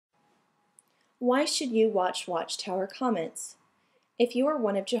Why should you watch Watchtower comments? If you are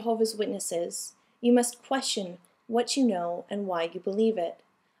one of Jehovah's Witnesses, you must question what you know and why you believe it.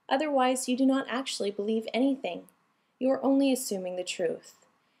 Otherwise, you do not actually believe anything. You are only assuming the truth.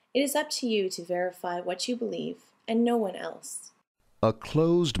 It is up to you to verify what you believe, and no one else. A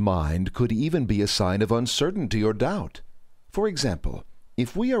closed mind could even be a sign of uncertainty or doubt. For example,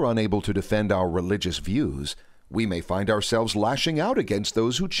 if we are unable to defend our religious views, we may find ourselves lashing out against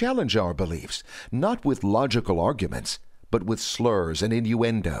those who challenge our beliefs, not with logical arguments, but with slurs and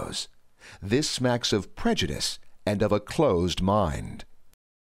innuendos. This smacks of prejudice and of a closed mind.